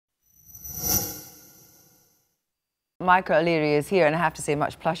Michael O'Leary is here, and I have to say,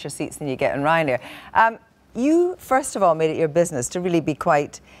 much plusher seats than you get in Ryanair. You, first of all, made it your business to really be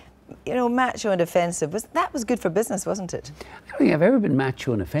quite, you know, macho and offensive. That was good for business, wasn't it? I don't think I've ever been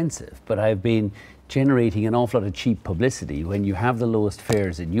macho and offensive, but I've been generating an awful lot of cheap publicity. When you have the lowest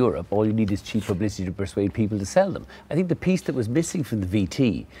fares in Europe, all you need is cheap publicity to persuade people to sell them. I think the piece that was missing from the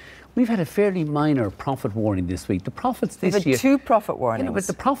VT, we've had a fairly minor profit warning this week. The profits this year... We've had 2 profit warnings. You know, but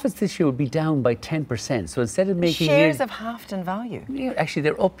the profits this year will be down by 10%. So instead of making... Shares have halved in value. Yeah, actually,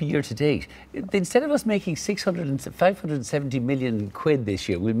 they're up year to date. Instead of us making 570 million quid this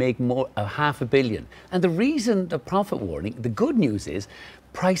year, we'll make more, $500 million. And the reason the profit warning, the good news is,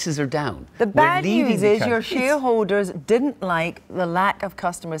 prices are down. The bad news is your shareholders didn't like the lack of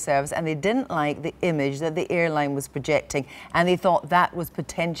customer service, and they didn't like the image that the airline was projecting, and they thought that was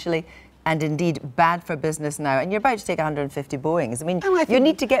potentially and indeed bad for business now. And you're about to take 150 Boeings. I mean, you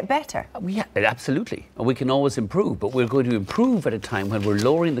need to get better. Yeah, absolutely. And we can always improve, but we're going to improve at a time when we're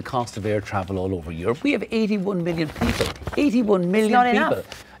lowering the cost of air travel all over Europe. We have 81 million people. 81 million it's not people.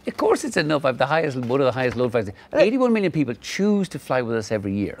 Enough. Of course it's enough. I have one of the highest load factors. 81 million people choose to fly with us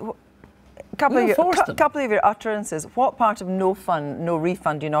every year. A couple of your utterances. What part of no fun, no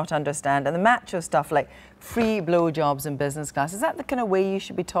refund do you not understand? And the macho stuff like free blowjobs in business class, is that the kind of way you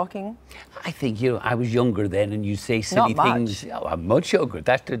should be talking? I think, you know, I was younger then, and you say silly things. Oh, I'm much younger.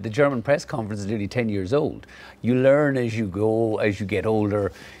 The German press conference is nearly 10 years old. You learn as you go, as you get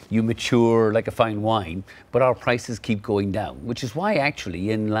older, you mature like a fine wine, but our prices keep going down, which is why actually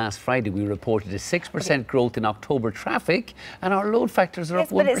in last Friday we reported a 6% growth in October traffic, and our load factors are up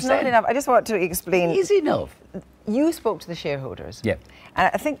 1%. But it's not enough. I just want to explain. It is enough. You spoke to the shareholders. Yeah. And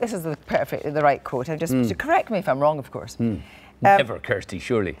I think this is the right quote. And just to correct me if I'm wrong, of course. Never, Kirsty,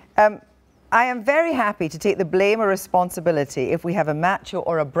 surely. I am very happy to take the blame or responsibility if we have a macho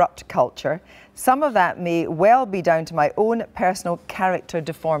or abrupt culture. Some of that may well be down to my own personal character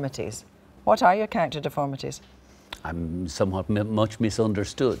deformities. What are your character deformities? I'm somewhat much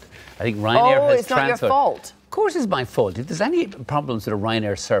misunderstood. I think Ryanair has it's not your fault. Of course it's my fault. If there's any problems with a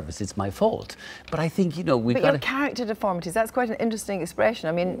Ryanair service, it's my fault. But I think, you know, we've got... But your character deformities, that's quite an interesting expression.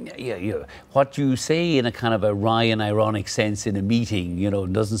 I mean... Yeah. What you say in a kind of a wry and ironic sense in a meeting, you know,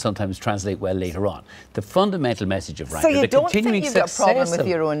 doesn't sometimes translate well later on. The fundamental message of Ryanair... So you don't think you've got a problem with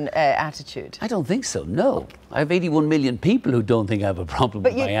your own attitude? I don't think so, no. I have 81 million people who don't think I have a problem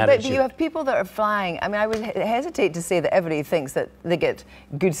with my attitude. But you have people that are flying... I mean, I would hesitate to say that everybody thinks that they get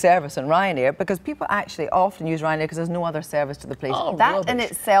good service on Ryanair, because people actually often use Ryanair because there's no other service to the place. Oh, that rubbish. in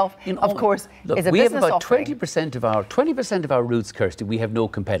itself, of course, is a business offering. We have about 20% of our routes, Kirsty, we have no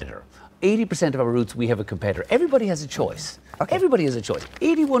competitor. 80% of our routes, we have a competitor. Everybody has a choice. Okay. Everybody has a choice.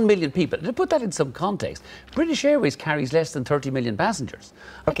 81 million people. To put that in some context, British Airways carries less than 30 million passengers.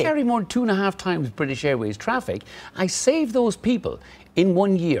 Okay. I carry more than 2.5 times British Airways traffic. I save those people in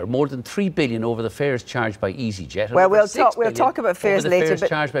 1 year more than 3 billion over the fares charged by EasyJet. Well, we'll talk about fares later. Fares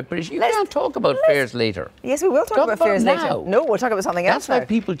charged by British. You can't talk about fares later. Yes, we will talk about fares later. No, we'll talk about something else now. That's why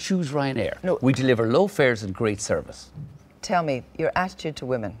people choose Ryanair. No. We deliver low fares and great service. Tell me, your attitude to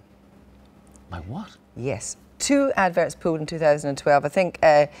women. My what? Yes. 2 adverts pulled in 2012. I think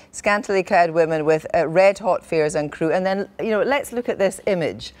scantily clad women with red hot fares and crew. And then, you know, let's look at this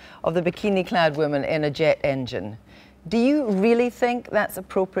image of the bikini clad woman in a jet engine. Do you really think that's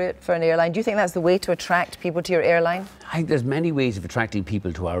appropriate for an airline? Do you think that's the way to attract people to your airline? I think there's many ways of attracting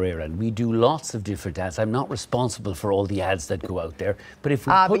people to our airline. We do lots of different ads. I'm not responsible for all the ads that go out there. But if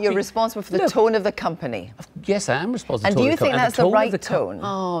we but you're responsible for the tone of the company. Yes, I am responsible. And do you think that's the right tone?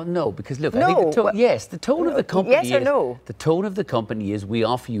 Oh, no, because look, I think the tone, yes, the tone of the company yes or no? The tone of the company is we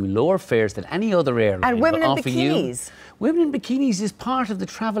offer you lower fares than any other airline. And women in bikinis. Women in bikinis is part of the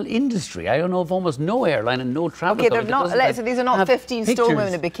travel industry. I don't know of almost no airline and no travel company. So these are not 15-stone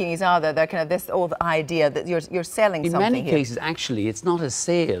women in bikinis, are they? They're kind of this old idea that you're selling something. In many cases, actually, it's not a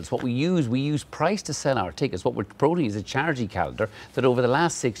sales. What we use price to sell our tickets. What we're promoting is a charity calendar that over the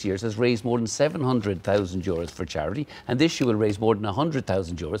last 6 years has raised more than 700,000 euros for charity, and this year will raise more than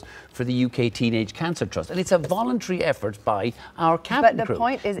 100,000 euros for the UK Teenage Cancer Trust. And it's a voluntary effort by our cabin crew. But the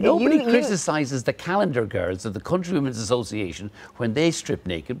point is, nobody criticises the calendar girls of the Countrywomen's Association when they strip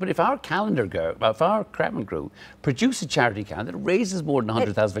naked. But if our cabin crew produce a charity calendar that raises more than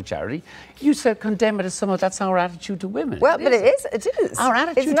 100,000 for charity, you said condemn it as somehow that's our attitude to women. Well, but it is. Our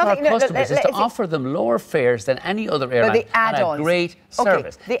attitude to our customers is to offer them lower fares than any other airline and a great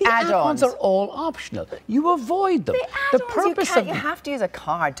service. The add-ons are all optional. You You avoid them. The purpose you have to use a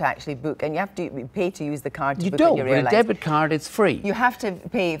card to actually book, and you have to pay to use the card to book don't. on your airlines. With a debit card, it's free. You have to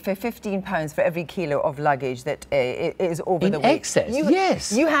pay for £15 for every kilo of luggage that is over the weight. In excess,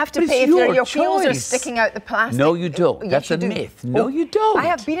 yes. You have to but pay if your wheels are choice. sticking out the plastic. No, you don't. Yes, That's you a do. myth. No, you don't. I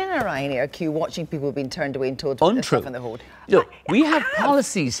have been in a Ryanair queue watching people being turned away and told to put their stuff in the hold. Look, we have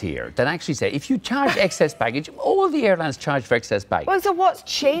policies here that actually say if you charge excess baggage, all the airlines charge for excess baggage. Well, so what's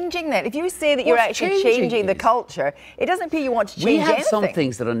changing then? If you say that you're actually changing the culture, it doesn't mean you want to change anything. We have some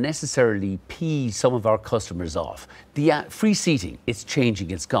things that unnecessarily pee some of our customers off. The free seating, it's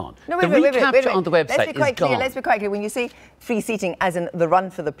changing, it's gone. No, the recapture on the website is gone. Let's be quite clear. When you say free seating, as in the run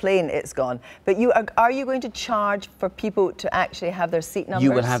for the plane, it's gone. But are you going to charge for people to actually have their seat numbers?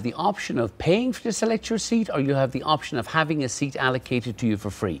 You will have the option of paying to select your seat, or you have the option of having a seat allocated to you for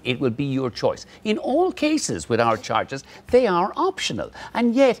free. It will be your choice. In all cases with our charges, they are optional.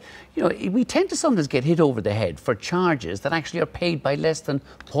 And yet, you know, we tend to sometimes get hit over the head for charges that actually are paid by less than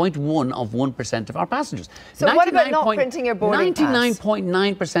 0.1% of our passengers. So what about not printing your boarding pass?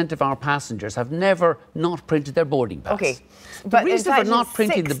 99.9% of our passengers have never not printed their boarding pass. Okay. The reason for not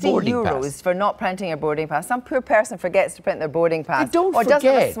printing the boarding pass. €60 for not printing your boarding pass. Some poor person forgets to print their boarding pass. Don't or forget,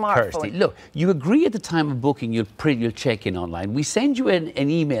 doesn't have a smartphone. Kirsty, look, you agree at the time of booking, you'll check in online. We send you an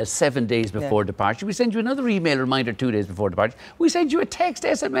email 7 days before departure. We send you another email reminder 2 days before departure. We send you a text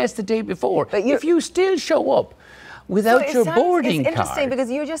SMS the day before. But if you still show up without your boarding card. It's interesting because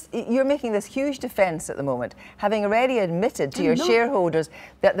you're making this huge defence at the moment, having already admitted to your shareholders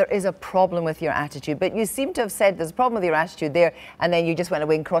that there is a problem with your attitude. But you seem to have said there's a problem with your attitude there, and then you just went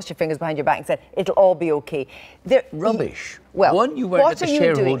away and crossed your fingers behind your back and said it'll all be okay. Rubbish. Well, one, you weren't at the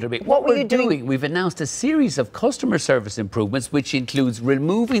shareholder meeting. What were you doing? We've announced a series of customer service improvements, which includes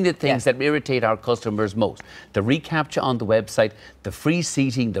removing the things that irritate our customers most. The recapture on the website, the free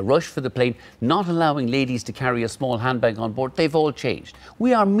seating, the rush for the plane, not allowing ladies to carry a small handbag on board. They've all changed.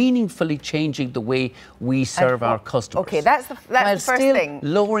 We are meaningfully changing the way we serve our customers. Okay, that's the first thing.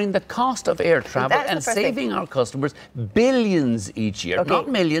 Lowering the cost of air travel and saving our customers billions each year. Not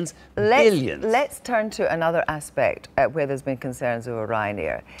millions, billions. Let's turn to another aspect where there's been concerns over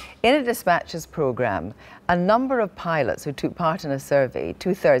Ryanair. In a dispatches programme, a number of pilots who took part in a survey,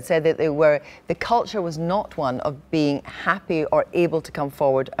 2/3, said that the culture was not one of being happy or able to come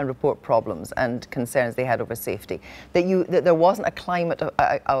forward and report problems and concerns they had over safety. That there wasn't a climate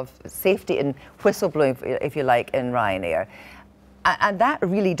of safety and whistleblowing, if you like, in Ryanair. And that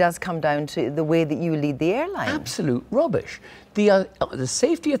really does come down to the way that you lead the airline. Absolute rubbish. The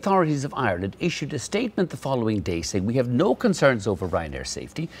safety authorities of Ireland issued a statement the following day saying we have no concerns over Ryanair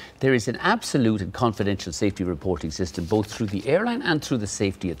safety. There is an absolute and confidential safety reporting system both through the airline and through the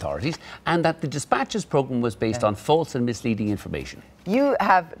safety authorities, and that the dispatches programme was based on false and misleading information. You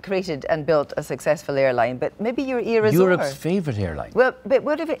have created and built a successful airline, but maybe your ear is Europe's favourite airline. Well, but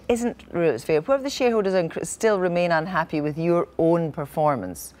what if it isn't Europe's favourite? What if the shareholders still remain unhappy with your own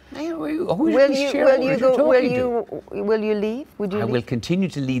performance? Will you leave? I will continue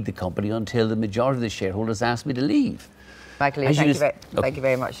to lead the company until the majority of the shareholders ask me to leave. Michael, thank you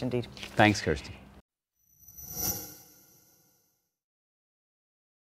very much indeed. Thanks, Kirsty.